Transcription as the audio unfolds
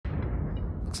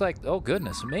Looks like, oh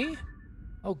goodness, me?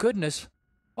 Oh goodness.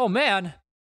 Oh man,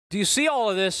 do you see all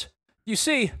of this? You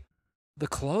see the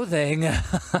clothing.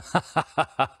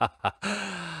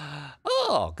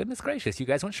 Oh, goodness gracious, you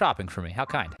guys went shopping for me. How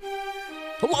kind.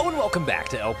 Hello and welcome back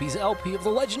to LP's LP of The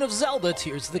Legend of Zelda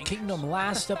Tears of the Kingdom.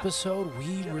 Last episode,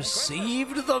 we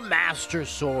received the Master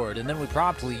Sword, and then we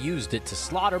promptly used it to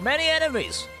slaughter many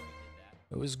enemies.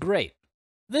 It was great.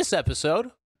 This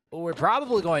episode, we're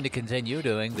probably going to continue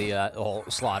doing the whole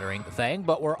slaughtering thing,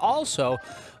 but we're also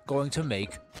going to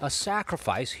make a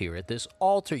sacrifice here at this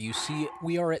altar. You see,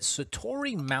 we are at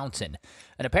Satori Mountain,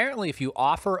 and apparently if you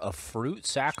offer a fruit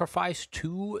sacrifice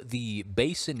to the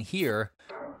basin here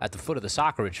at the foot of the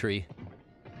sakura tree,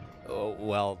 oh,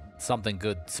 well, something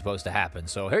good's supposed to happen.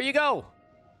 So here you go.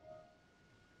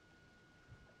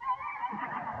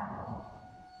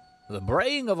 The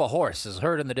braying of a horse is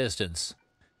heard in the distance.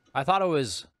 I thought it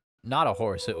was not a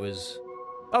horse. It was...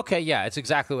 Okay, yeah, it's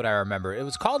exactly what I remember. It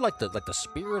was called like the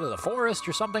spirit of the forest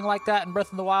or something like that in Breath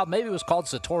of the Wild. Maybe it was called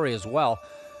Satori as well.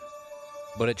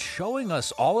 But it's showing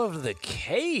us all of the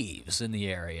caves in the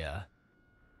area.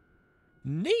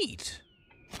 Neat.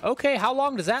 Okay, how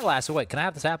long does that last? Oh, wait, can I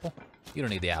have this apple? You don't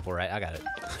need the apple, right? I got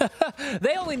it.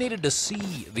 They only needed to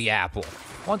see the apple.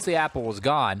 Once the apple was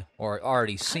gone, or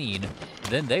already seen,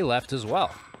 then they left as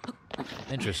well.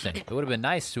 Interesting. It would have been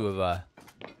nice to have,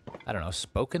 I don't know,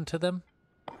 spoken to them?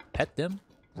 Pet them?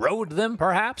 Rode them,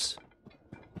 perhaps?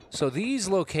 So these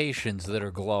locations that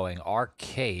are glowing are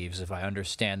caves, if I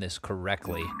understand this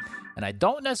correctly. And I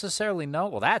don't necessarily know...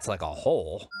 Well, that's like a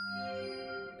hole.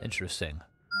 Interesting.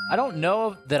 I don't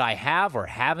know that I have or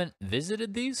haven't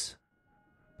visited these,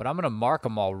 but I'm going to mark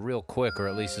them all real quick, or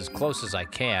at least as close as I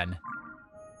can.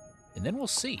 And then we'll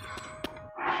see.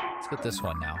 Let's get this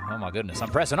one now. Oh my goodness, I'm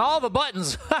pressing all the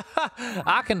buttons.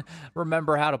 I can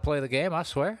remember how to play the game, I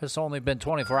swear. It's only been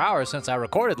 24 hours since I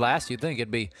recorded last. You'd think it'd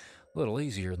be a little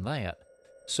easier than that.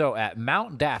 So at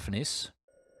Mount Daphnis.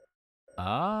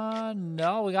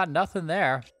 No, we got nothing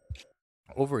there.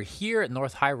 Over here at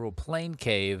North Hyrule Plain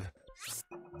Cave,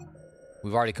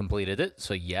 we've already completed it,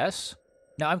 so yes.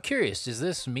 Now I'm curious, does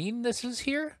this mean this is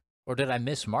here? Or did I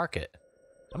mismark it?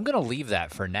 I'm gonna leave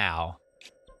that for now.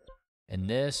 And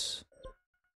this,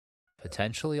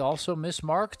 potentially also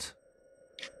mismarked.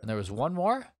 And there was one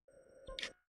more.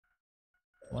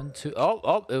 One, two,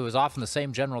 oh, it was off in the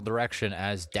same general direction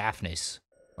as Daphnis.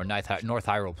 Or North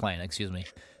Hyrule Plain, excuse me.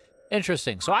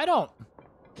 Interesting. So I don't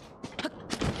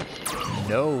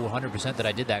know 100% that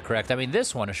I did that correct. I mean,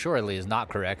 this one assuredly is not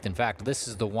correct. In fact, this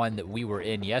is the one that we were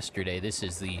in yesterday. This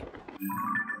is the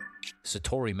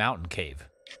Satori Mountain Cave.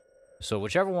 So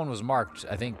whichever one was marked,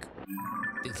 I think...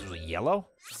 This was yellow?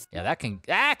 Yeah, that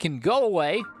can go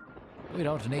away. We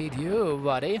don't need you,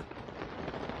 buddy.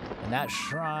 And that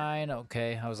shrine,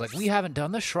 okay. I was like, we haven't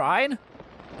done the shrine.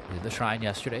 We did the shrine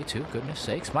yesterday, too. Goodness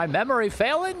sakes. My memory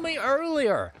failing me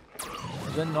earlier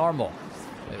than normal,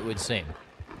 it would seem.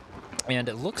 And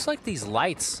it looks like these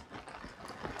lights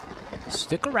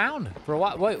stick around for a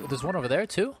while. Wait, there's one over there,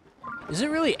 too? Is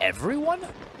it really everyone?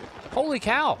 Holy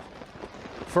cow.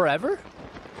 Forever?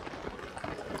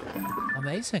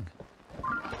 Amazing.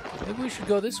 Maybe we should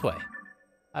go this way.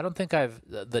 I don't think I've...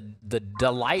 The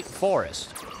Delight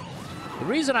Forest. The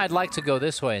reason I'd like to go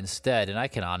this way instead, and I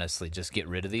can honestly just get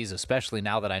rid of these, especially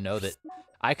now that I know that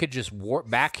I could just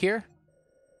warp back here,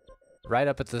 right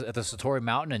up at the Satori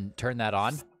Mountain and turn that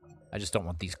on. I just don't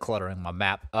want these cluttering my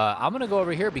map. I'm going to go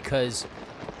over here because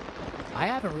I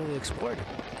haven't really explored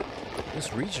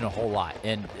this region a whole lot.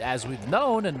 And as we've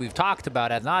known and we've talked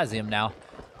about ad nauseum now,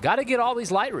 got to get all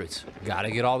these light roots. Got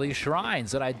to get all these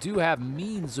shrines, and I do have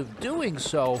means of doing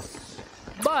so.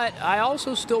 But I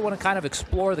also still want to kind of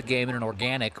explore the game in an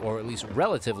organic, or at least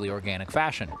relatively organic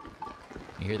fashion.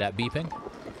 You hear that beeping?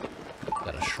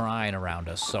 Got a shrine around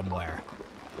us somewhere.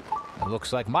 It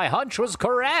looks like my hunch was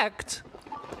correct.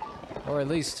 Or at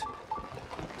least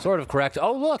sort of correct.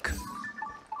 Oh, look.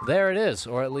 There it is,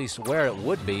 or at least where it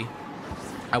would be.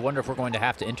 I wonder if we're going to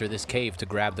have to enter this cave to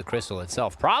grab the crystal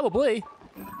itself. Probably.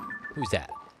 Who's that?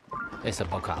 It's a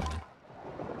bokoblin.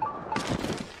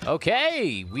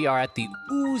 Okay, we are at the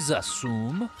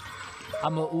Uzasum.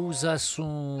 I'ma uza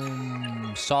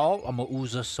some salt. I'ma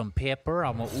uza some pepper.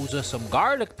 I'ma uza some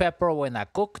garlic pepper. When I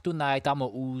cook tonight, I'ma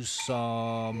use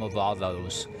some of all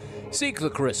those. Seek the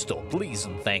crystal, please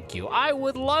and thank you. I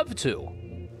would love to.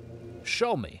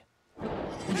 Show me.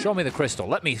 Show me the crystal.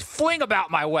 Let me fling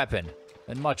about my weapon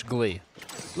in much glee.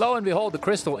 Lo and behold, the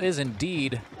crystal is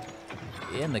indeed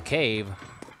in the cave,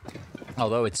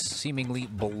 although it's seemingly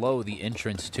below the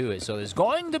entrance to it. So there's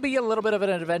going to be a little bit of an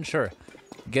adventure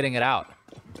getting it out.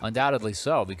 Undoubtedly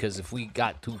so, because if we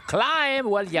got to climb,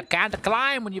 well, you can't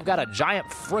climb when you've got a giant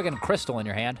friggin' crystal in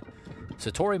your hand.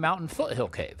 Satori Mountain Foothill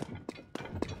Cave.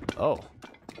 Oh.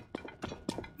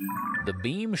 The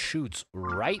beam shoots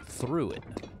right through it.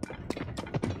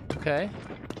 Okay.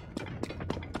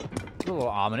 It's a little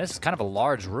ominous. It's kind of a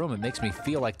large room. It makes me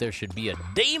feel like there should be a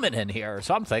demon in here or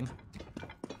something.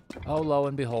 Oh, lo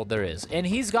and behold, there is. And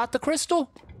he's got the crystal.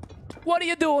 What are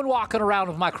you doing walking around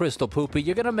with my crystal, Poopy?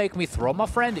 You're going to make me throw my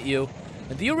friend at you.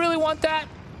 And do you really want that?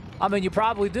 I mean, you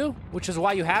probably do, which is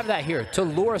why you have that here, to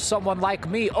lure someone like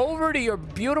me over to your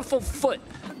beautiful foot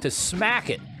to smack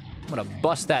it. I'm going to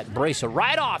bust that bracer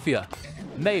right off you.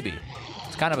 Maybe.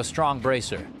 It's kind of a strong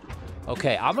bracer.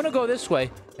 Okay, I'm going to go this way,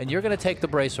 and you're going to take the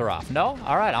bracer off. No?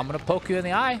 All right, I'm going to poke you in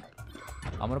the eye.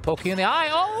 I'm going to poke you in the eye.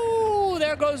 Oh,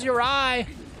 there goes your eye.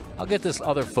 I'll get this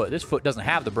other foot. This foot doesn't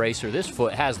have the bracer. This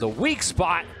foot has the weak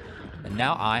spot. And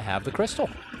now I have the crystal.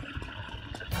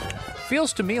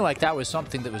 Feels to me like that was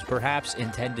something that was perhaps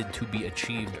intended to be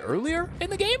achieved earlier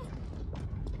in the game.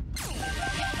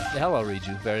 Hello,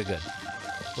 Riju. Very good.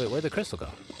 Wait, where'd the crystal go?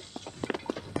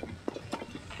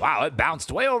 Wow, it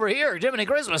bounced way over here. Jiminy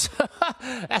Christmas.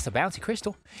 That's a bouncy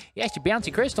crystal. Yeah, it's a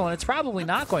bouncy crystal, and it's probably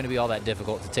not going to be all that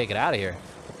difficult to take it out of here.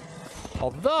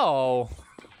 Although,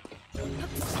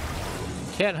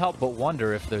 can't help but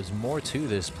wonder if there's more to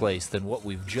this place than what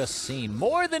we've just seen.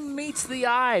 More than meets the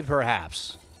eye,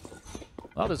 perhaps.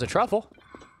 Well, there's a truffle.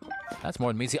 That's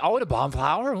more than meets the eye. Oh, and a bomb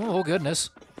flower. Oh, goodness.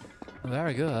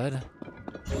 Very good.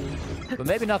 But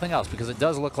maybe nothing else, because it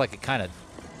does look like it kind of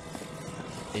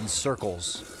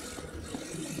encircles.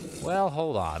 Well,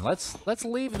 hold on. Let's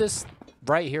leave this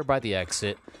right here by the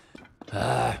exit.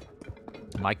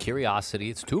 My curiosity,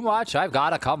 it's too much. I've got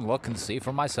to come look and see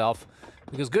for myself.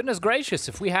 Because goodness gracious,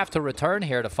 if we have to return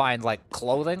here to find, like,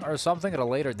 clothing or something at a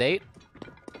later date,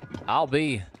 I'll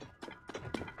be,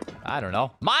 I don't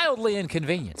know, mildly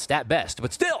inconvenienced at best.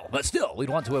 But still, we'd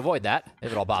want to avoid that,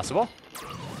 if at all possible.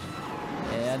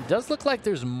 And it does look like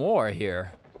there's more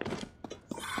here.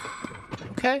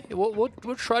 Okay, we'll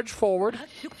trudge forward.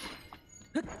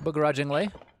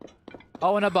 Begrudgingly.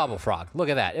 Oh, and a bubble frog. Look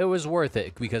at that. It was worth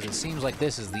it because it seems like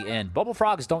this is the end. Bubble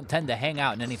frogs don't tend to hang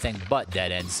out in anything but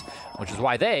dead ends, which is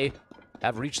why they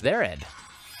have reached their end.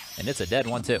 And it's a dead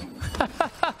one, too.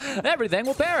 Everything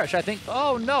will perish, I think.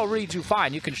 Oh, no, Riju,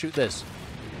 fine. You can shoot this.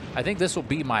 I think this will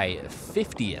be my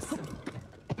 50th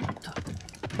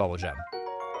bubble gem.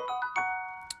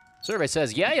 Survey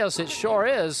says, yeah, yes, it sure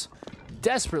is.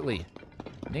 Desperately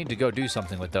need to go do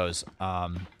something with those.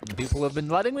 People have been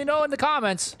letting me know in the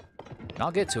comments. And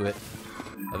I'll get to it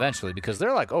eventually because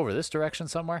they're like over this direction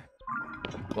somewhere.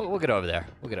 We'll get over there.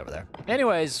 We'll get over there.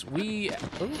 Anyways,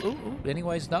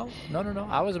 anyways, no.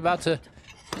 I was about to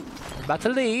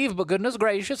leave, but goodness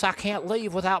gracious, I can't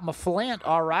leave without my flint.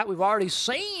 All right, we've already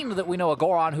seen that we know a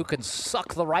Goron who can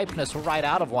suck the ripeness right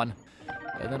out of one.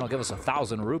 And then he'll give us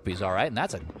 1,000 rupees, all right? And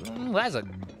that's a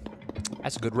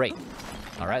good rate.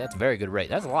 All right, that's a very good rate.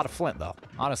 That's a lot of flint, though.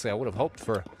 Honestly, I would have hoped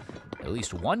for at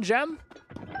least one gem.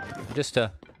 Just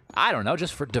to, I don't know,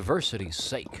 just for diversity's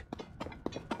sake.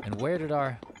 And where did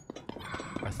our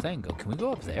thing go? Can we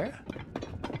go up there?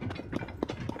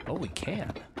 Oh, we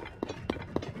can.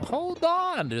 Hold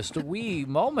on just a wee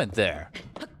moment there.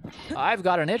 I've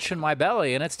got an itch in my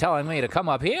belly, and it's telling me to come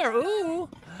up here. Ooh.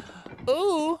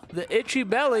 Ooh, the itchy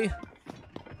belly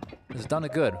has done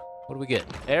it good. What do we get?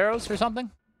 Arrows or something?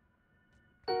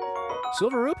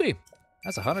 Silver rupee.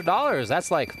 That's $100. That's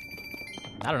like,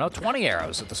 I don't know, 20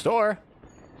 arrows at the store.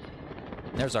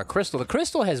 And there's our crystal. The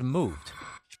crystal has moved.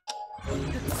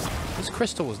 This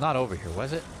crystal was not over here,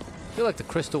 was it? I feel like the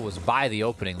crystal was by the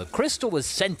opening. The crystal is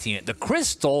sentient. The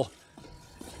crystal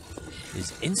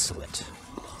is insolent.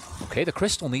 Okay, the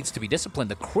crystal needs to be disciplined.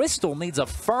 The crystal needs a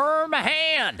firm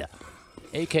hand,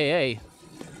 a.k.a.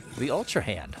 the Ultra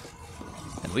Hand.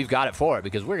 And we've got it for it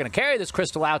because we're going to carry this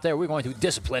crystal out there. We're going to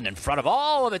discipline in front of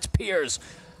all of its peers.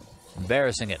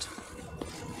 Embarrassing it.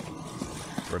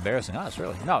 We're embarrassing us,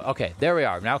 really. No, okay, there we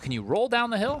are. Now, can you roll down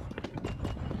the hill?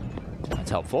 That's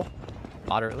helpful.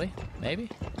 Moderately, maybe.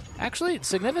 Actually,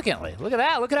 significantly. Look at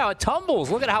that. Look at how it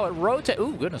tumbles. Look at how it rotates.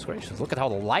 Ooh, goodness gracious. Look at how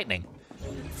the lightning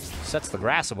sets the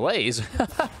grass ablaze.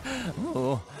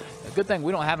 Ooh. A good thing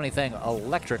we don't have anything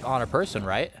electric on our person,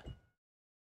 right?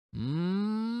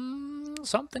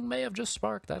 Something may have just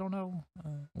sparked. I don't know.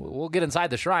 We'll get inside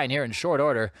the shrine here in short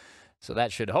order. So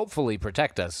that should hopefully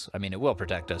protect us. I mean, it will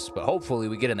protect us, but hopefully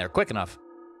we get in there quick enough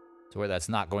to where that's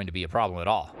not going to be a problem at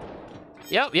all.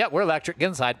 Yep, we're electric. Get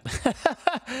inside.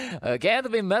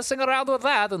 Can't be messing around with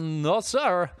that. No,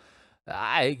 sir.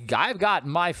 I've got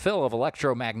my fill of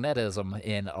electromagnetism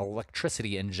and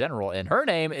electricity in general, and her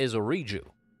name is Riju.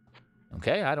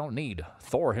 Okay, I don't need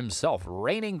Thor himself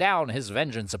raining down his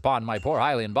vengeance upon my poor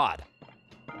Hylian bod.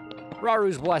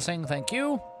 Raru's blessing, thank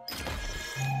you.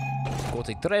 We'll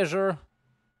take treasure.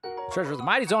 Treasure the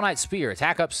Mighty Zonite Spear,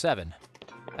 attack up 7.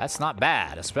 That's not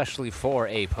bad, especially for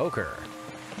a poker.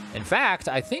 In fact,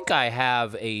 I think I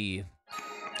have a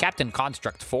Captain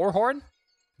Construct 4 horn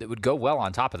that would go well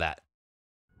on top of that.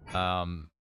 I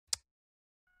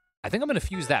think I'm going to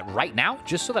fuse that right now,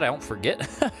 just so that I don't forget.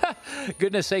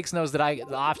 Goodness sakes knows that I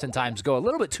oftentimes go a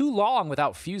little bit too long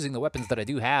without fusing the weapons that I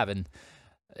do have, and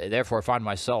therefore find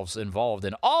myself involved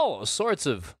in all sorts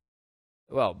of,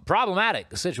 well,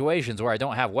 problematic situations where I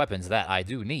don't have weapons that I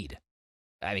do need.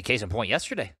 I mean, case in point,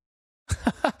 yesterday.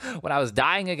 When I was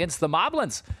dying against the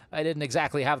moblins, I didn't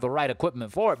exactly have the right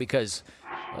equipment for it because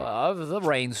of the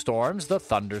rainstorms, the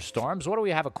thunderstorms. What do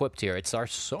we have equipped here? It's our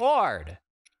sword.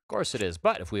 Of course it is,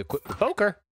 but if we equip the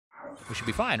poker, we should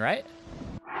be fine, right?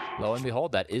 Lo and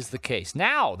behold, that is the case.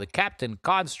 Now, the Captain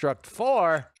Construct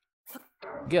 4,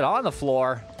 get on the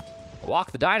floor,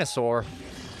 walk the dinosaur,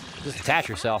 just attach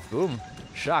yourself, boom,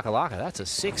 shakalaka. That's a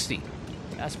 60.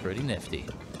 That's pretty nifty.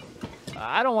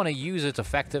 I don't want to use its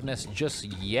effectiveness just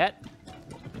yet.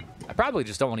 I probably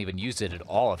just don't even use it at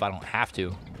all if I don't have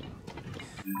to.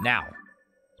 Now,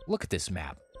 look at this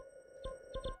map.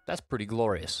 That's pretty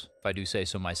glorious, if I do say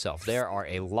so myself. There are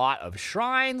a lot of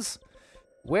shrines.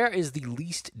 Where is the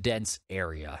least dense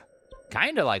area?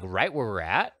 Kind of like right where we're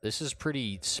at. This is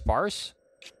pretty sparse.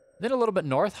 Then a little bit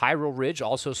north, Hyrule Ridge,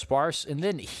 also sparse. And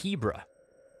then Hebra,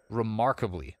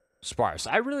 remarkably sparse.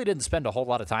 I really didn't spend a whole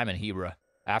lot of time in Hebra.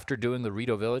 After doing the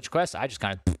Rito Village quest, I just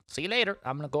kind of, see you later.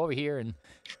 I'm going to go over here and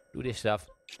do this stuff.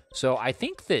 So I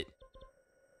think that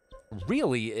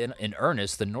really, in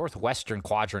earnest, the northwestern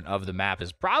quadrant of the map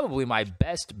is probably my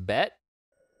best bet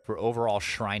for overall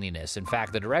shrininess. In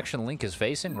fact, the direction Link is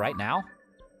facing right now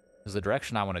is the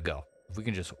direction I want to go. If we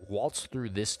can just waltz through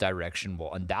this direction,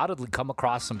 we'll undoubtedly come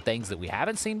across some things that we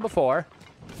haven't seen before.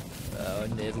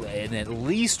 And at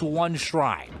least one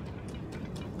shrine.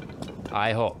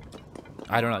 I hope.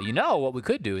 I don't know. You know what we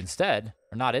could do instead?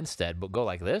 Or not instead, but go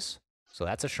like this. So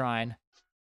that's a shrine.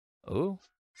 Ooh.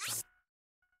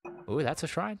 Ooh, that's a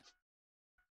shrine.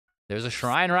 There's a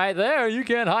shrine right there. You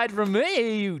can't hide from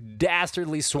me, you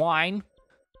dastardly swine.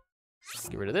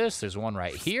 Get rid of this. There's one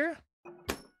right here.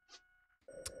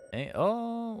 Hey,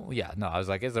 oh, yeah. No, I was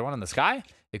like, is there one in the sky?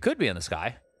 It could be in the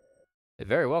sky. It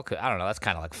very well could. I don't know. That's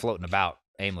kind of like floating about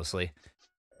aimlessly.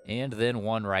 And then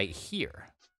one right here.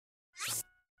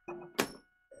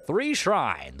 3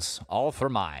 shrines, all for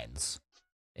mines.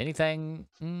 Anything?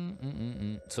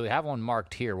 So we have one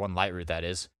marked here, one light route that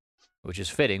is, which is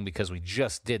fitting because we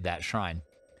just did that shrine.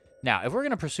 Now, if we're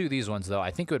going to pursue these ones, though,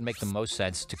 I think it would make the most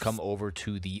sense to come over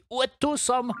to the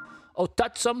Otutsum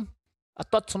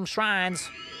shrines,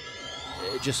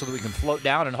 just so that we can float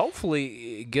down and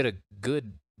hopefully get a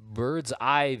good bird's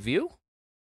eye view.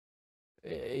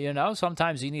 You know,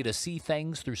 sometimes you need to see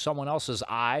things through someone else's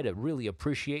eye to really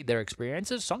appreciate their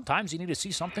experiences. Sometimes you need to see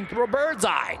something through a bird's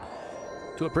eye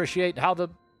to appreciate how the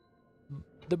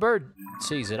bird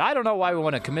sees it. I don't know why we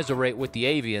want to commiserate with the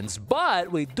avians,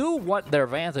 but we do want their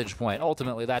vantage point.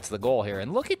 Ultimately, that's the goal here.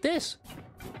 And look at this.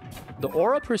 The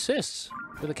aura persists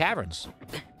for the caverns.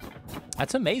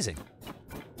 That's amazing.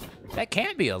 That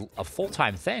can't be a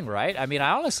full-time thing, right? I mean, I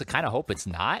honestly kind of hope it's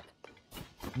not.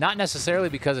 Not necessarily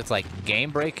because it's like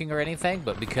game-breaking or anything,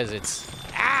 but because it's...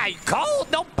 Ah, you cold?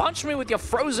 Don't punch me with your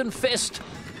frozen fist.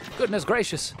 Goodness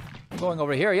gracious. I'm going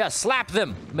over here. Yeah, slap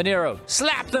them, Manero.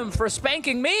 Slap them for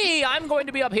spanking me. I'm going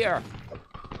to be up here.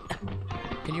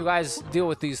 Can you guys deal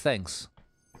with these things?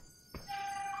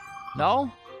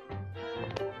 No?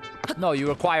 No, you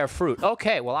require fruit.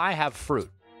 Okay, well, I have fruit.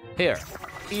 Here,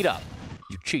 eat up,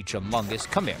 you Cheechamungus.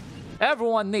 Come here.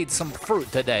 Everyone needs some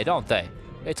fruit today, don't they?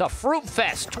 It's a Fruit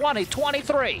Fest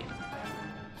 2023.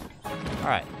 All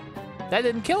right. That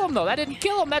didn't kill him, though. That didn't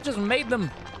kill him. That just made them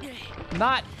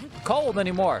not cold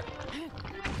anymore.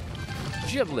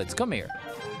 Giblets, come here.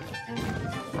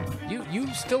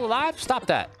 You still alive? Stop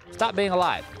that. Stop being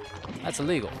alive. That's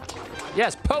illegal.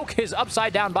 Yes, poke his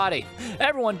upside-down body.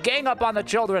 Everyone gang up on the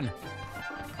children.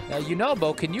 You know,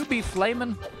 Bo, can you be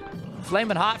flaming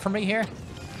hot for me here?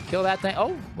 Kill that thing.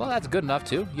 Oh, well, that's good enough,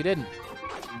 too. You didn't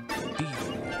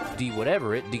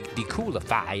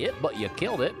decoolify it, but you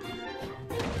killed it.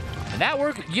 And that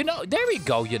worked. You know, there we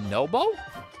go, you know, Bo.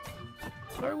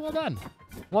 Very well done.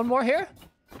 One more here.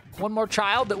 One more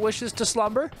child that wishes to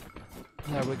slumber.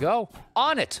 There we go.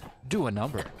 On it. Do a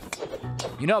number.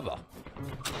 You know, Bo.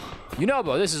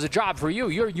 Yunobo, this is a job for you.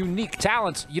 Your unique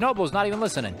talents. Yunobo's not even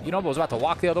listening. Yunobo's about to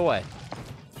walk the other way.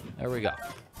 There we go.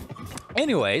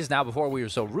 Anyways, now before we were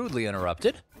so rudely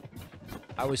interrupted,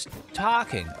 I was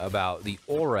talking about the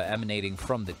aura emanating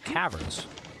from the caverns.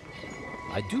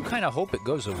 I do kind of hope it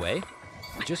goes away,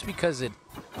 just because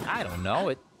I don't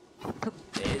know,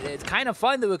 it's kind of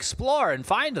fun to explore and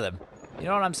find them. You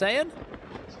know what I'm saying?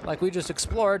 Like we just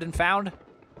explored and found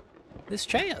this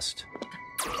chest.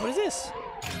 What is this?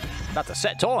 About to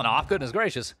set Tolan off, goodness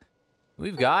gracious.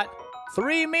 We've got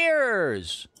 3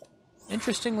 mirrors.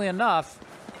 Interestingly enough,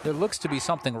 there looks to be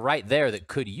something right there that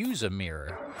could use a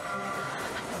mirror.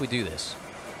 How do we do this?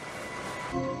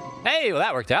 Hey, well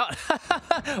that worked out.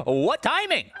 What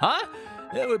timing, huh?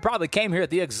 We probably came here at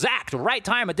the exact right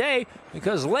time of day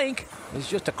because Link is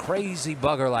just a crazy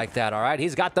bugger like that, all right?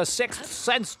 He's got the 6th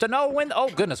sense to know when... Oh,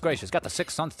 goodness gracious. Got the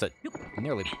 6th sense to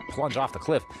nearly plunge off the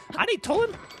cliff. I need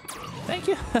Tolan. Thank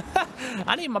you.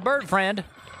 I need my bird friend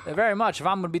very much. If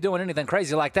I'm going to be doing anything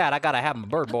crazy like that, I got to have my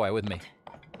bird boy with me.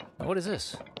 Now, what is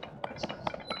this?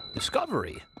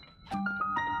 Discovery.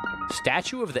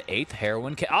 Statue of the 8th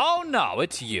heroine... Oh, no,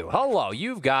 it's you. Hello,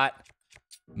 you've got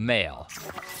mail.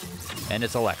 And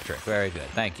it's electric. Very good.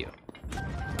 Thank you.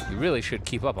 You really should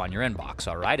keep up on your inbox,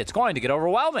 all right? It's going to get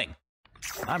overwhelming.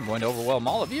 I'm going to overwhelm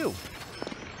all of you.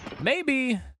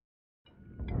 Maybe...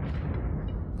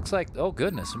 Looks like... Oh,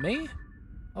 goodness. Me?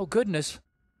 Oh, goodness.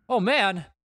 Oh, man.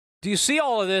 Do you see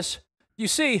all of this? You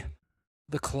see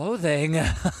the clothing.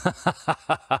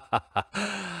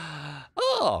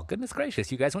 Oh, goodness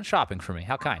gracious. You guys went shopping for me.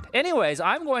 How kind. Anyways,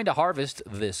 I'm going to harvest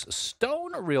this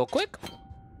stone real quick.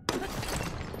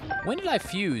 When did I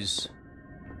fuse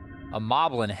a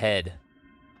Moblin head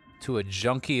to a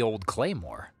junky old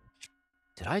claymore?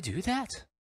 Did I do that?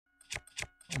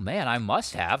 Oh, man, I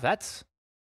must have. That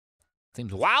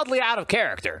seems wildly out of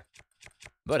character.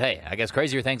 But hey, I guess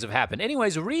crazier things have happened.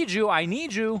 Anyways, Riju, I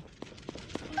need you.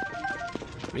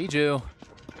 Riju.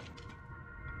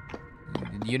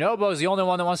 Yunobo's the only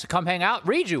one that wants to come hang out.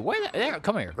 Riju, there,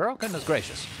 come here, girl. Goodness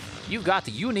gracious. You've got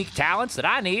the unique talents that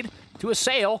I need to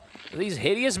assail these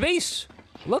hideous beasts.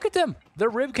 Look at them. Their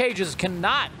rib cages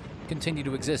cannot continue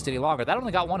to exist any longer. That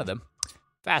only got one of them.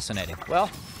 Fascinating. Well,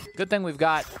 good thing we've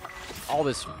got all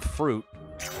this fruit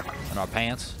in our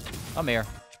pants. Come here.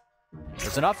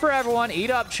 There's enough for everyone.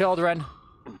 Eat up, children.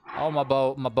 Oh, my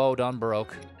bow done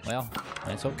broke. Well,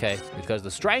 it's okay, because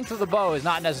the strength of the bow is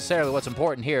not necessarily what's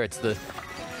important here. It's the,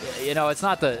 it's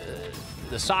not the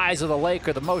size of the lake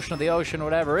or the motion of the ocean or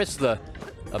whatever. It's the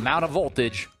amount of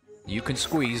voltage you can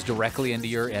squeeze directly into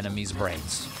your enemy's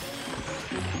brains.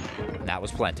 And that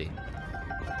was plenty.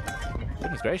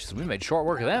 Goodness gracious, we made short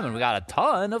work of them, and we got a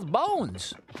ton of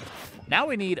bones. Now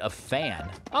we need a fan.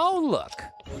 Oh, look.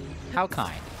 How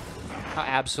kind. How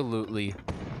absolutely...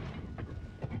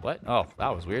 What? Oh,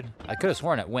 that was weird. I could have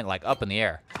sworn it went, like, up in the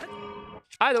air.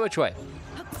 Either which way.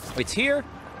 It's here,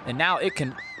 and now it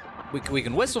can... We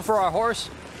can whistle for our horse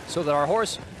so that our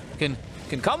horse can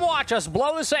come watch us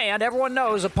blow the sand. Everyone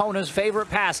knows Epona's favorite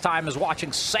pastime is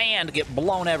watching sand get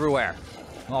blown everywhere.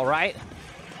 All right?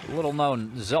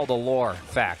 Little-known Zelda lore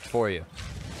fact for you.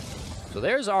 So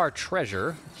there's our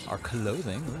treasure, our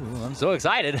clothing. Ooh, I'm so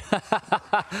excited.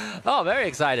 Oh, very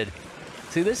excited.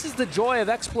 See, this is the joy of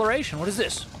exploration. What is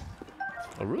this?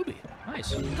 A ruby.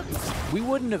 Nice. We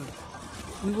wouldn't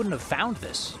have found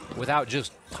this without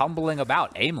just tumbling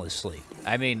about aimlessly.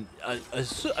 I mean,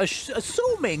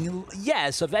 assuming,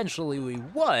 yes, eventually we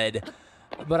would,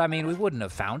 but I mean, we wouldn't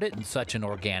have found it in such an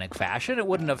organic fashion. It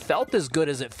wouldn't have felt as good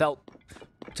as it felt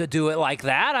to do it like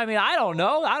that. I mean, I don't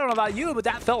know. I don't know about you, but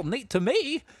that felt neat to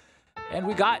me. And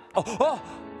we got, oh,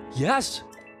 yes,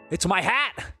 it's my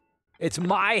hat. It's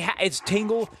my hat. It's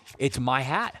Tingle. It's my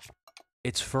hat.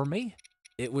 It's for me.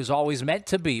 It was always meant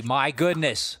to be. My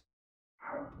goodness.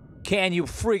 Can you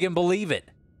friggin' believe it?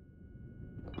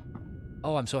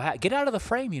 Oh, I'm so happy. Get out of the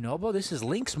frame, Yunobo. This is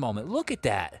Link's moment. Look at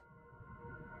that.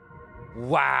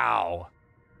 Wow.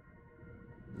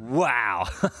 Wow.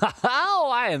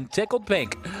 Oh, I am tickled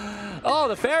pink. Oh,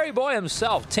 the fairy boy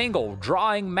himself, Tingle,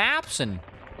 drawing maps and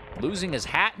losing his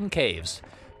hat in caves.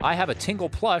 I have a Tingle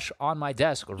plush on my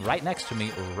desk right next to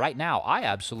me right now. I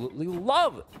absolutely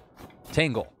love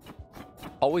Tingle.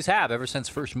 Always have, ever since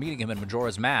first meeting him in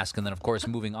Majora's Mask, and then, of course,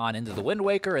 moving on into the Wind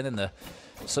Waker, and then the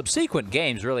subsequent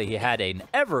games, really, he had an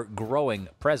ever-growing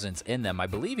presence in them. I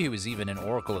believe he was even in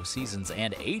Oracle of Seasons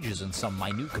and Ages in some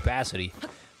minute capacity.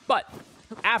 But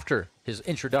after his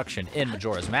introduction in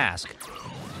Majora's Mask,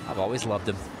 I've always loved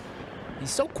him. He's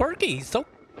so quirky. He's so,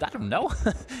 I don't know.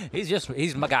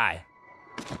 He's my guy.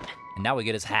 And now we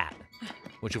get his hat.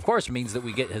 which of course means that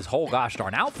we get his whole gosh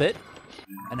darn outfit.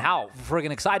 And how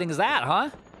friggin' exciting is that, huh?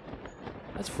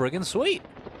 That's friggin' sweet.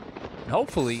 And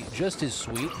hopefully just as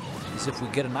sweet as if we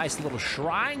get a nice little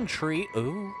shrine tree.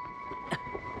 Ooh.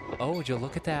 Oh, would you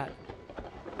look at that?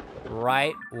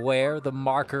 Right where the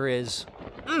marker is.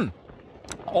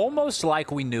 Almost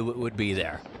like we knew it would be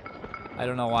there. I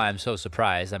don't know why I'm so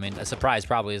surprised. I mean, a surprise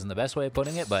probably isn't the best way of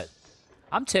putting it, but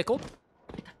I'm tickled.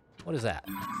 What is that?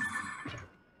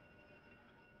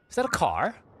 Is that a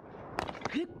car?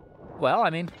 Well,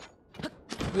 I mean,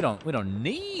 we don't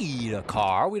need a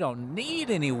car. We don't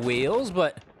need any wheels,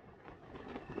 but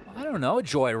I don't know, a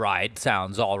joyride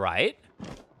sounds all right.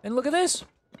 And look at this.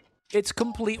 It's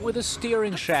complete with a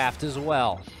steering shaft as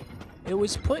well. It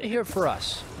was put here for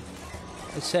us.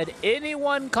 It said,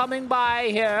 anyone coming by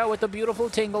here with a beautiful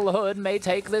Tingle hood may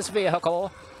take this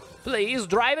vehicle. Please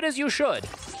drive it as you should.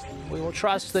 We will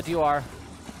trust that you are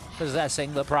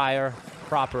possessing the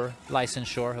proper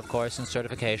licensure, of course, and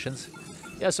certifications.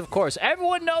 Yes, of course.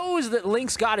 Everyone knows that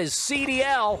Link's got his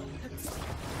CDL.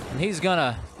 And he's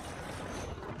gonna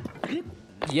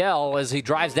yell as he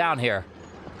drives down here.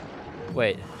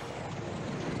 Wait.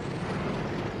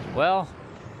 Well,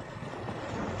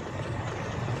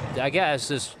 I guess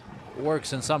this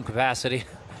works in some capacity.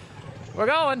 We're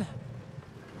going.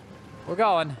 We're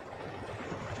going.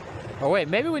 Oh, wait,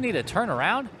 maybe we need to turn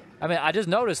around? I mean, I just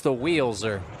noticed the wheels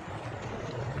are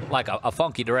like a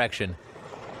funky direction.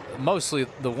 Mostly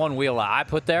the one wheel I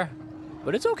put there.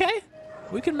 But it's okay.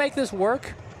 We can make this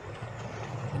work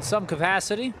in some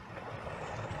capacity.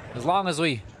 As long as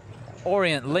we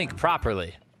orient Link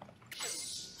properly.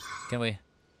 Can we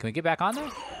get back on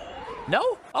there?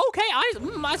 No? Okay,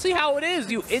 I see how it is,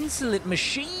 you insolent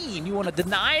machine. You want to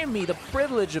deny me the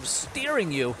privilege of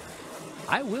steering you.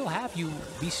 I will have you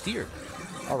be steered.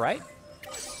 All right?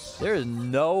 There is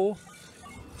no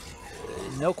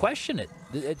question.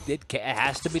 It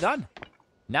has to be done.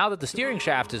 Now that the steering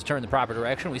shaft is turned the proper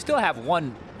direction, we still have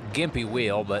one gimpy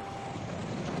wheel, but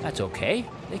that's okay.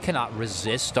 They cannot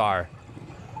resist our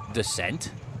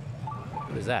descent.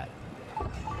 What is that?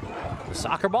 The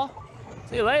soccer ball?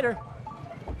 See you later.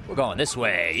 We're going this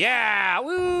way. Yeah!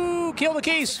 Woo! Kill the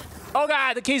keys. Oh,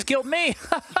 God, the keys killed me.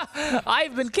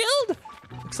 I've been killed.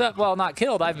 Except, well, not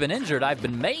killed. I've been injured. I've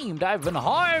been maimed. I've been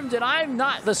harmed. And I'm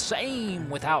not the same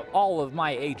without all of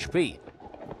my HP.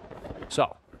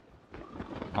 So,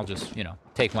 I'll just, you know,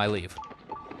 take my leave.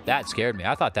 That scared me.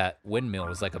 I thought that windmill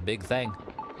was like a big thing.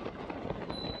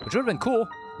 Which would have been cool.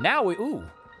 Now we... Ooh.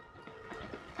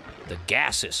 The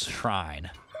gaseous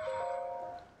shrine.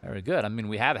 Very good. I mean,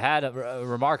 we have had a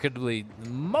remarkably,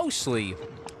 mostly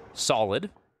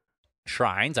solid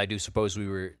shrines. I do suppose we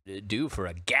were due for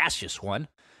a gaseous one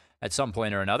at some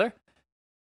point or another.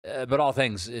 But all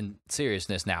things in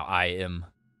seriousness now, I am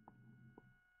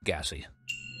gassy.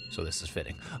 So this is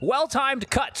fitting. Well-timed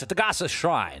cuts at the gaseous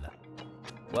shrine.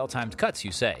 Well-timed cuts,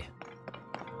 you say?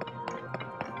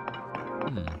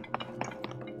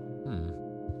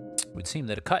 Would seem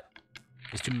that a cut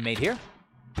is to be made here.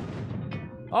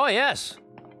 Oh, yes.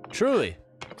 Truly.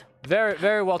 Very,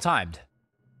 very well timed.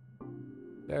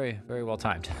 Very, very well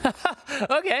timed.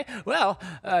 Okay, well,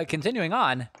 continuing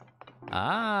on.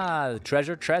 Ah, the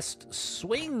treasure chest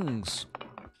swings.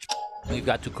 We've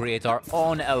got to create our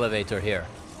own elevator here.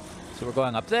 So we're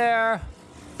going up there.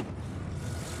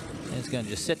 And it's going to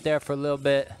just sit there for a little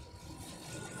bit.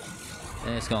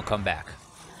 And it's going to come back.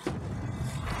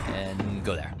 And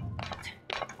go there.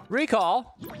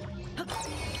 Recall.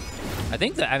 I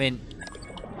think that, I mean,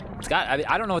 it's got, I mean,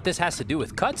 I don't know what this has to do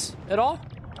with cuts at all.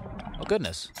 Oh,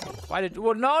 goodness. Why did,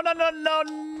 well, no.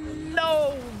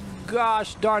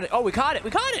 Gosh darn it. Oh, we caught it.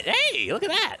 We caught it. Hey, look at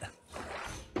that.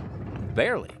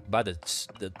 Barely. By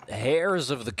the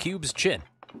hairs of the cube's chin.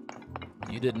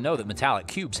 You didn't know that metallic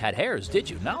cubes had hairs, did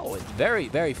you? No, it's very,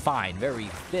 very fine, very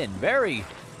thin, very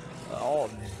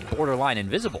borderline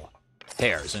invisible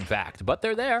hairs, in fact. But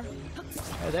they're there.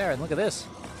 They're there, and look at this.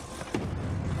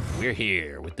 We're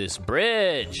here with this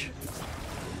bridge.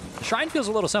 The shrine feels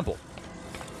a little simple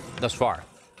thus far.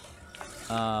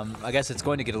 I guess it's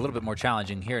going to get a little bit more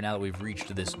challenging here now that we've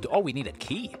reached this. Oh, we need a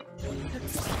key.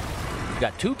 We've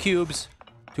got 2 cubes,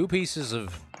 2 pieces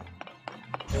of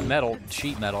metal,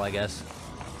 sheet metal, I guess.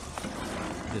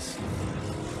 Just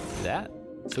do that.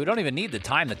 So we don't even need to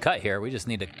time the cut here. We just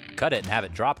need to cut it and have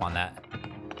it drop on that.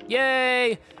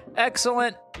 Yay!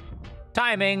 Excellent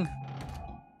timing,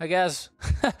 I guess.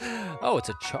 Oh, it's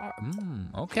a char.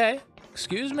 Okay.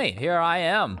 Excuse me. Here I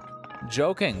am.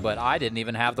 Joking, but I didn't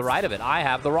even have the right of it. I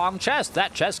have the wrong chest.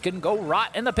 That chest can go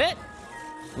rot in the pit.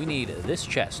 We need this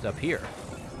chest up here.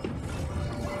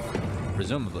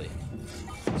 Presumably.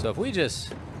 So if we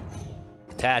just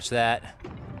attach that,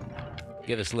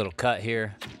 give us a little cut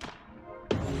here,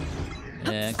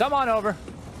 and come on over.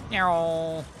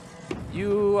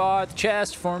 You are the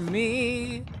chest for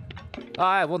me.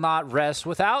 I will not rest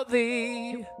without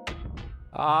thee.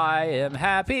 I am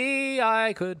happy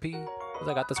I could be, because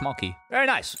I got the small key. Very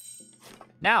nice.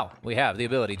 Now we have the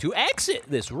ability to exit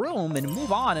this room and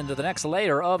move on into the next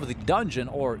layer of the dungeon,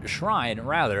 or shrine,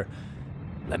 rather.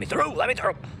 Let me through, let me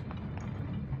through.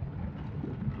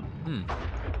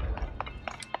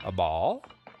 A ball?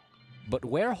 But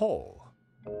where hole?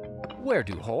 Where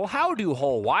do hole? How do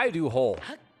hole? Why do hole?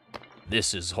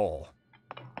 This is hole.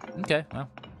 Okay, well.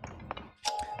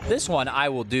 This one I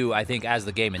will do, I think, as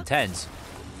the game intends,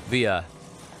 via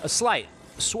a slight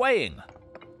swaying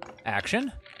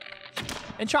action.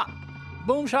 And chop.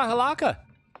 Boom shakalaka.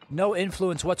 No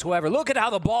influence whatsoever. Look at how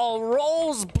the ball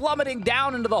rolls, plummeting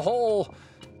down into the hole.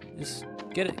 Just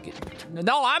get it.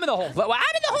 No, I'm in the hole.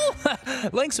 I'm in the hole.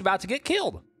 Link's about to get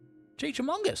killed.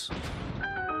 Cheechamungus.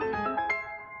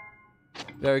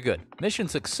 Very good. Mission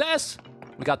success.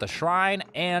 We got the shrine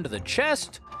and the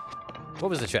chest. What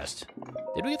was the chest?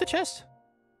 Did we get the chest?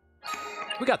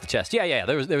 We got the chest. Yeah.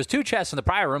 There was 2 chests in the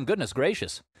prior room. Goodness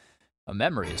gracious.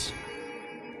 Memories.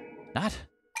 Not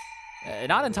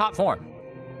in top form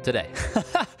today.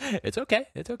 It's okay.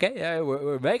 It's okay.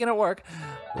 We're making it work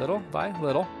little by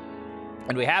little.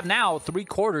 And we have now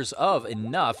 3/4 of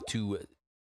enough to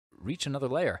reach another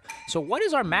layer. So what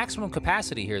is our maximum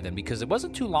capacity here then? Because it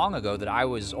wasn't too long ago that I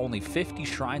was only 50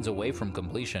 shrines away from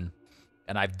completion.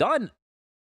 And I've done,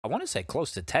 I want to say,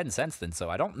 close to 10 since then. So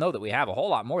I don't know that we have a whole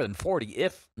lot more than 40,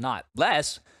 if not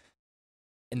less.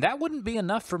 And that wouldn't be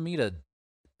enough for me to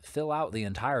fill out the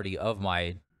entirety of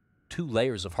my 2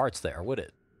 layers of hearts there, would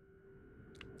it?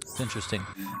 It's interesting.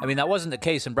 I mean, that wasn't the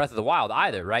case in Breath of the Wild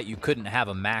either, right? You couldn't have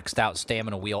a maxed out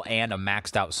stamina wheel and a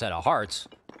maxed out set of hearts.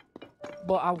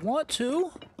 But I want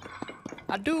to.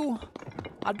 I do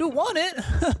want it.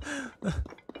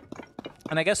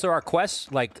 And I guess there are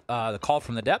quests like the Call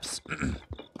from the Depths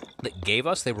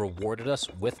that they rewarded us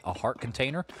with a heart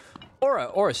container.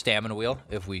 Or a stamina wheel,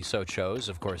 if we so chose.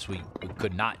 Of course, we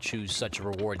could not choose such a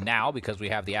reward now because we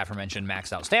have the aforementioned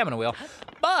maxed out stamina wheel.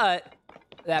 But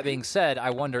that being said, I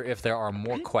wonder if there are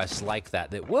more quests like that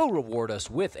that will reward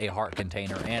us with a heart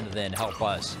container and then help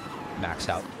us max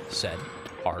out said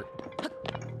heart.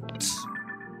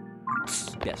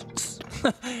 Yes.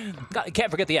 Can't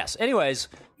forget the S. Anyways,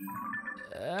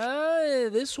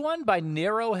 this one by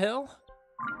Nero Hill.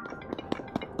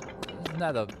 Isn't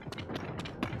that a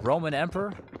Roman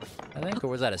emperor, I think? Or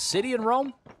was that a city in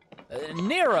Rome?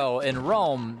 Nero and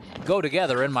Rome go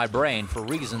together in my brain for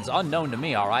reasons unknown to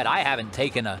me, all right? I haven't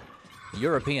taken a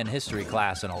European history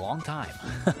class in a long time.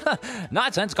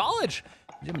 Not since college.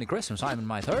 Jiminy Christmas, I'm in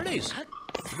my 30s.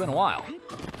 It's been a while.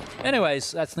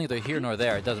 Anyways, that's neither here nor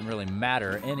there. It doesn't really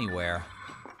matter anywhere.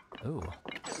 Ooh.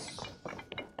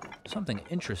 Something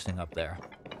interesting up there.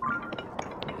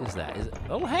 What is that?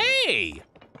 Oh, hey!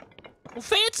 Well,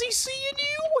 fancy seeing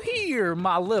you here,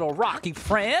 my little Rocky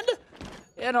friend.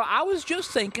 You know, I was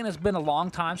just thinking, it's been a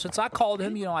long time since I called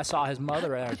him. You know, I saw his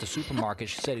mother at the supermarket.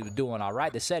 She said he was doing all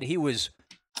right. They said he was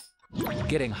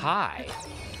getting high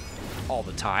all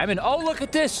the time. And oh, look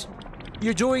at this.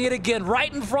 You're doing it again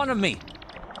right in front of me.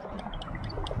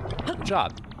 Good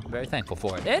job. Very thankful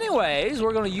for it. Anyways,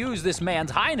 we're going to use this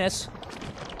man's highness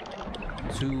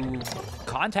to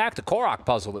contact a Korok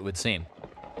puzzle, it would seem.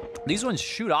 These ones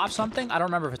shoot off something. I don't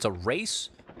remember if it's a race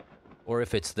or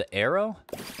if it's the arrow.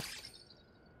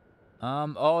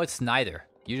 Oh, it's neither.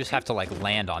 You just have to, like,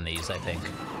 land on these, I think.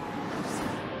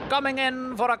 Coming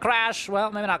in for a crash.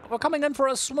 Well, maybe not. We're coming in for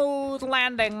a smooth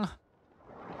landing.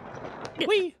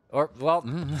 Whee! Or, well,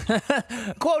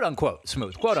 quote-unquote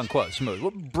smooth. Quote-unquote smooth.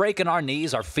 We're breaking our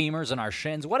knees, our femurs, and our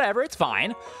shins. Whatever, it's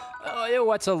fine.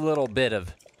 What's a little bit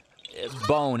of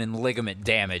bone and ligament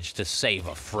damage to save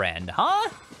a friend, huh?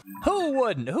 Who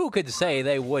wouldn't? Who could say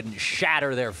they wouldn't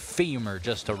shatter their femur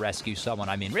just to rescue someone?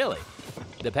 I mean, really,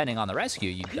 depending on the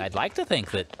rescue, I'd like to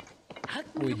think that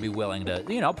we'd be willing to,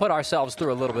 you know, put ourselves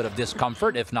through a little bit of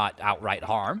discomfort, if not outright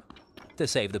harm, to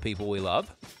save the people we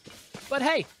love. But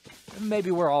hey,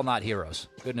 maybe we're all not heroes.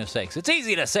 Goodness sakes. It's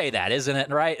easy to say that, isn't it,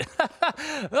 right?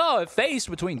 Oh, if faced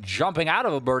between jumping out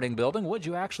of a burning building, would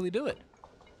you actually do it?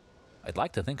 I'd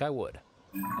like to think I would.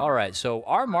 All right, so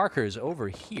our marker's over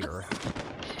here.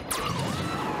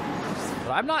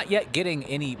 But I'm not yet getting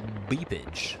any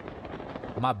beepage.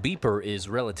 My beeper is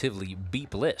relatively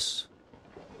beepless.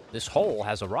 This hole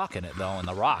has a rock in it, though, and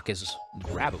the rock is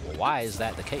grabbable. Why is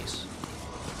that the case?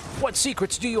 What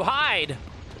secrets do you hide?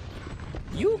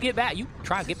 You get back. You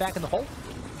try and get back in the hole.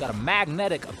 Got a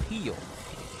magnetic appeal.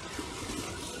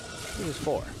 Who is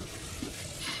for?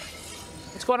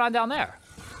 What's going on down there?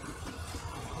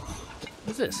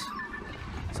 What's this?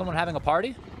 Someone having a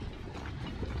party?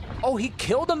 Oh, he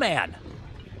killed a man.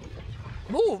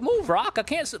 Move, Rock. I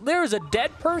can't. There is a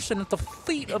dead person at the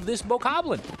feet of this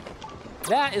bokoblin.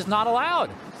 That is not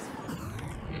allowed.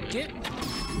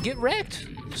 Get wrecked,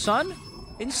 son.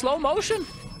 In slow motion.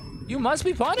 You must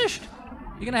be punished.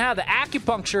 You're gonna have the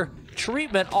acupuncture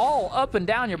treatment all up and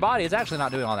down your body. It's actually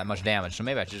not doing all that much damage, so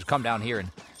maybe I should just come down here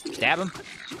and stab him.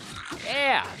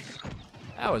 Yeah,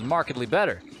 that was markedly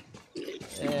better.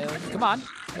 Come on,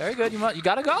 very good. You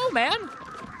gotta go, man.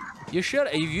 You should.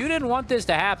 If you didn't want this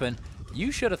to happen,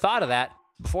 you should have thought of that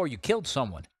before you killed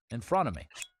someone in front of me.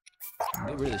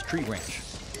 Get rid of this tree branch.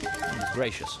 Goodness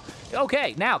gracious.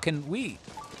 Okay, now can we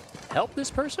help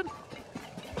this person?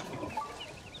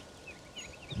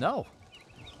 No.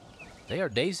 They are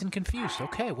dazed and confused.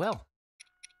 Okay, well,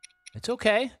 it's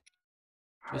okay.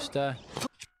 Just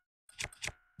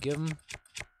give them.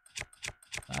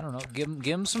 I don't know. Give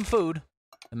them some food,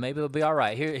 and maybe they'll be all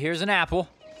right. Here's an apple.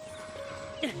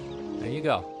 There you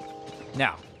go.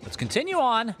 Now let's continue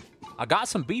on. I got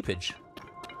some beepage.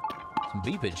 Some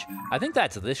beepage. I think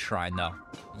that's this shrine though.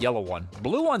 Yellow one.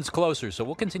 Blue one's closer, so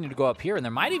we'll continue to go up here, and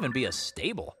there might even be a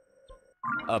stable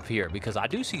up here because I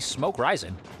do see smoke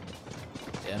rising.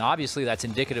 And obviously that's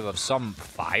indicative of some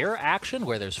fire action.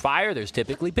 Where there's fire, there's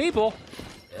typically people.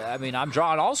 I mean, I'm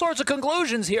drawing all sorts of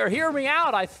conclusions here. Hear me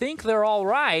out. I think they're all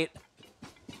right.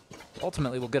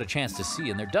 Ultimately, we'll get a chance to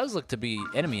see. And there does look to be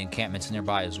enemy encampments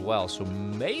nearby as well. So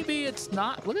maybe it's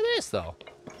not. Look at this, though.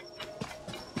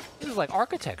 This is like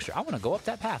architecture. I want to go up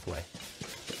that pathway.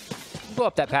 We'll go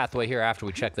up that pathway here after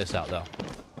we check this out, though.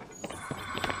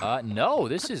 No,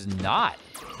 this is not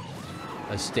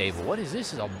a stable. What is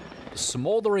this? Is a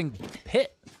smoldering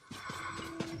pit.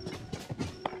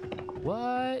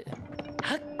 What?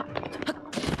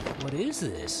 What is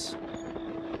this?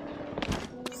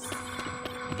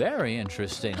 Very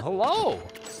interesting. Hello.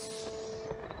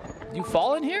 You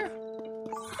fall in here?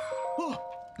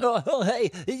 Oh, hey,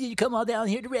 did you come all down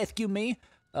here to rescue me?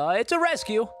 It's a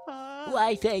rescue.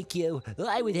 Why, thank you.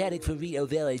 I was headed for Reno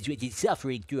Village, which is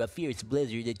suffering through a fierce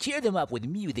blizzard, to cheer them up with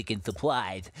music and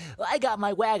supplies. I got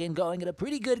my wagon going at a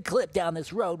pretty good clip down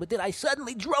this road, but then I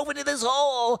suddenly drove into this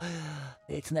hole.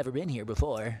 It's never been here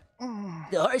before.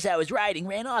 The horse I was riding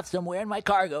ran off somewhere, and my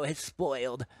cargo has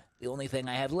spoiled. The only thing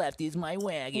I have left is my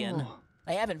wagon.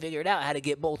 I haven't figured out how to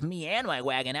get both me and my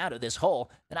wagon out of this hole,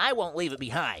 and I won't leave it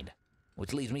behind.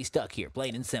 Which leaves me stuck here,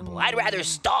 plain and simple. I'd rather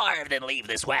starve than leave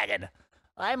this wagon.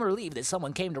 I'm relieved that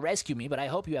someone came to rescue me, but I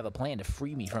hope you have a plan to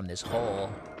free me from this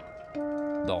hole.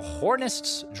 The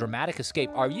Hornist's dramatic escape.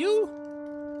 Are you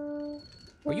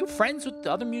friends with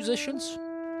the other musicians?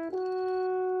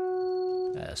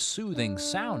 A soothing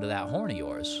sound to that horn of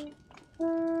yours.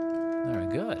 Very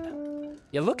good.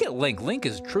 Yeah, look at Link. Link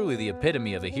is truly the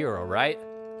epitome of a hero, right?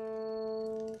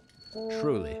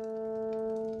 Truly.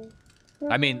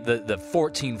 I mean, the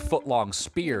 14-foot-long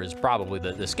spear is probably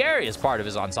the scariest part of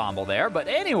his ensemble there. But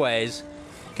anyways,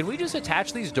 can we just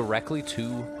attach these directly to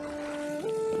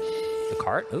the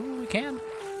cart? Ooh, we can.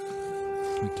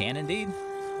 We can indeed.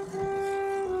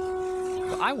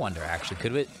 Well, I wonder, actually,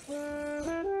 could we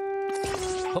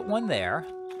put one there?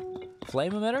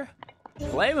 Flame emitter?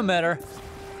 Flame emitter.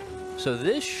 So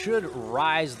this should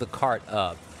rise the cart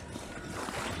up.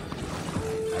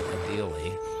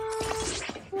 Ideally.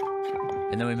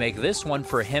 And then we make this one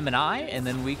for him and I, and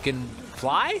then we can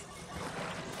fly?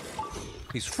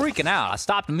 He's freaking out. I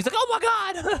stopped him. He's like, oh my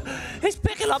God, he's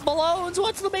picking up balloons.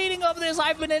 What's the meaning of this?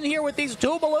 I've been in here with these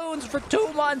 2 balloons for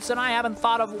 2 months, and I haven't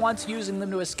thought of once using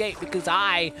them to escape because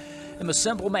I am a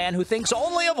simple man who thinks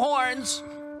only of horns.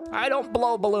 I don't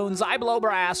blow balloons, I blow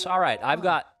brass. All right, I've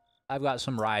got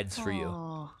some rides for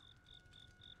you.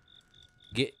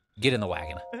 Get in the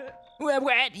wagon. Well,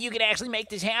 Brad, you can actually make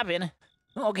this happen.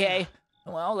 Okay.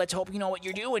 Well, let's hope you know what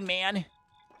you're doing, man.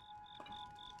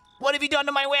 What have you done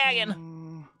to my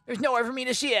wagon? There's nowhere for me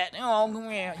to sit. Oh,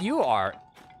 man. You are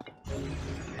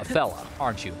a fella,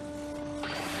 aren't you?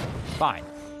 Fine.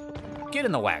 Get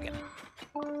in the wagon.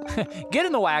 Get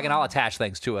in the wagon, I'll attach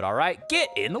things to it, all right? Get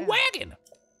in the wagon!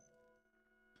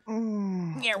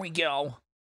 There we go.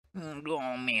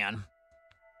 Oh, man.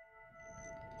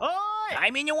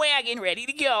 I'm in your wagon, ready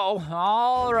to go.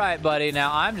 All right, buddy. Now,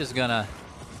 I'm just gonna...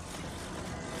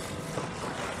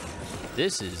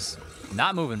 This is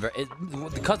not moving very...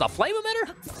 Because the flame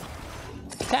emitter?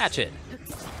 Attach it.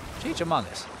 Cheech among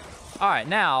us. All right,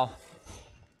 now...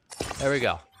 There we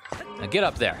go. Now get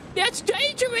up there. That's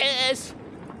dangerous!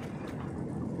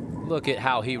 Look at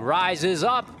how he rises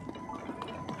up.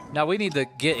 Now we need to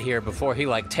get here before he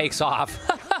like takes off.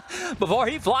 Before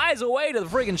he flies away to the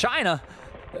freaking China.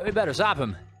 We better stop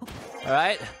him. All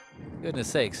right? Goodness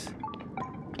sakes.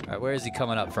 All right, where is he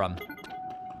coming up from?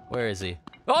 Where is he?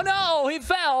 Oh no, he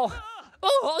fell.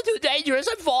 Oh, too dangerous,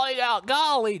 I'm falling out.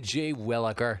 Golly gee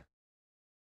williker.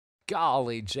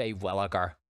 Golly gee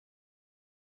williker.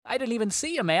 I didn't even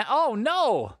see him, man. Oh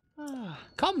no.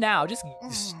 Come now, just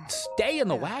stay in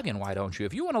the wagon, why don't you?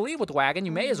 If you want to leave with the wagon,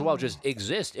 you may as well just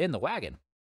exist in the wagon.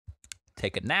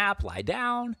 Take a nap, lie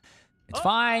down. It's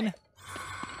fine.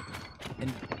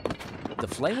 And the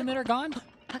flame emitter gone?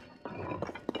 Can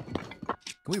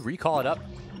we recall it up?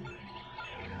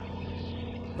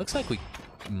 Looks like we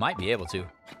might be able to.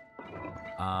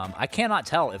 I cannot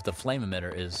tell if the flame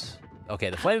emitter is... Okay,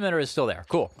 the flame emitter is still there.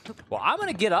 Cool. Well, I'm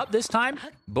going to get up this time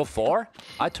before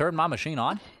I turn my machine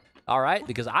on. All right,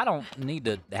 because I don't need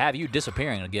to have you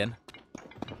disappearing again.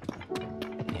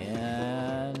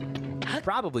 And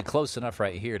probably close enough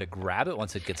right here to grab it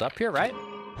once it gets up here, right?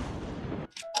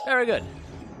 Very good.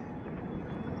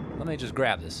 Let me just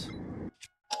grab this.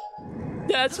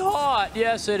 That's hot.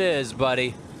 Yes, it is,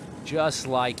 buddy. Just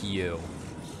like you.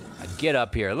 Now get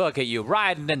up here. Look at you,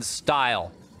 riding in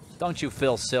style. Don't you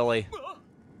feel silly?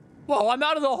 Whoa, I'm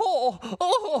out of the hole.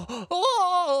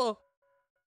 Oh.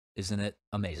 Isn't it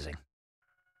amazing?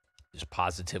 Just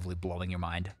positively blowing your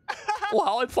mind.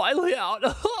 Wow, I'm finally out.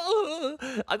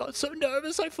 I got so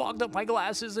nervous I fogged up my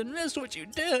glasses and missed what you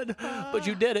did. But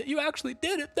you did it. You actually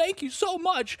did it. Thank you so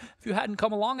much. If you hadn't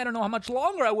come along, I don't know how much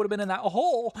longer I would have been in that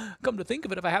hole. Come to think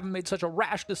of it, if I haven't made such a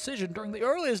rash decision during the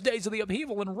earliest days of the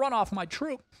upheaval and run off my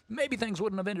troop, maybe things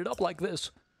wouldn't have ended up like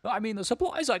this. I mean, the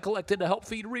supplies I collected to help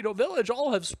feed Rito Village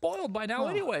all have spoiled by now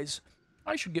anyways.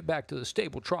 I should get back to the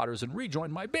stable trotters and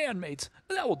rejoin my bandmates.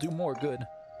 That will do more good.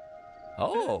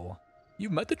 Oh, you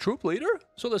met the troop leader?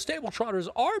 So the stable trotters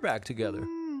are back together.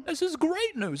 This is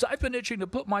great news. I've been itching to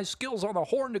put my skills on the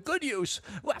horn to good use.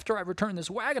 After I return this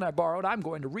wagon I borrowed, I'm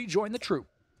going to rejoin the troop.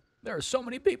 There are so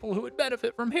many people who would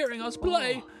benefit from hearing us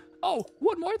play. Oh,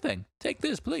 one more thing. Take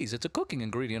this, please. It's a cooking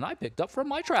ingredient I picked up from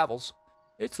my travels.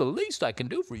 It's the least I can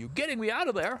do for you, getting me out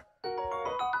of there.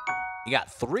 You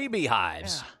got 3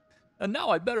 beehives. And now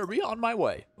I'd better be on my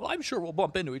way. Well, I'm sure we'll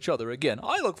bump into each other again.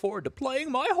 I look forward to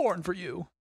playing my horn for you.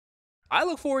 I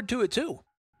look forward to it too,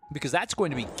 because that's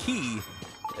going to be key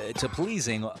to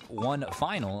pleasing one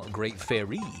final great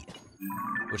fairy,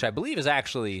 which I believe is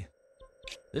actually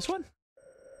this one?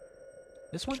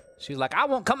 This one? She's like, I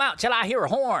won't come out till I hear a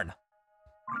horn.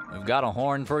 We've got a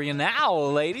horn for you now,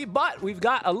 lady, but we've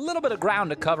got a little bit of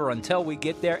ground to cover until we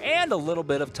get there, and a little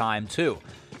bit of time too.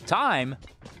 Time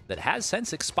that has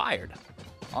since expired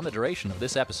on the duration of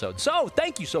this episode. So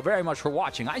thank you so very much for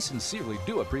watching. I sincerely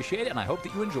do appreciate it, and I hope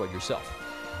that you enjoyed yourself.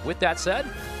 With that said,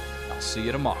 I'll see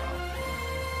you tomorrow.